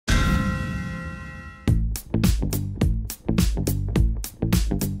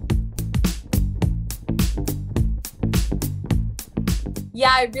Yeah,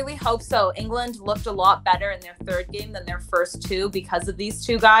 I really hope so. England looked a lot better in their third game than their first two because of these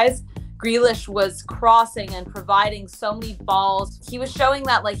two guys. Grealish was crossing and providing so many balls. He was showing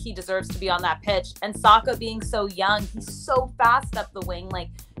that like he deserves to be on that pitch. And Saka being so young, he's so fast up the wing. Like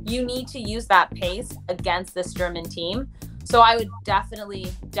you need to use that pace against this German team. So I would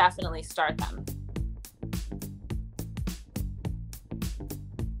definitely start them.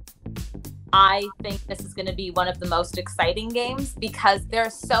 I think this is going to be one of the most exciting games because there are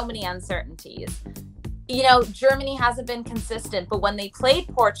so many uncertainties. You know, Germany hasn't been consistent, but when they played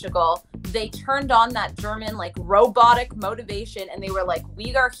Portugal, they turned on that German like robotic motivation and they were like,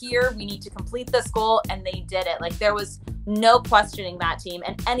 we are here, we need to complete this goal, and they did it. Like there was no questioning that team,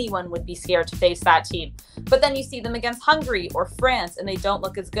 and anyone would be scared to face that team. But then you see them against Hungary or France and they don't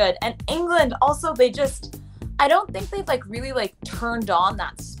look as good. And England also, I don't think they've like really like turned on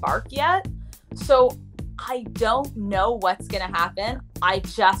that spark yet. So I don't know what's going to happen. I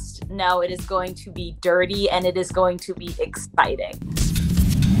just know it is going to be dirty and it is going to be exciting.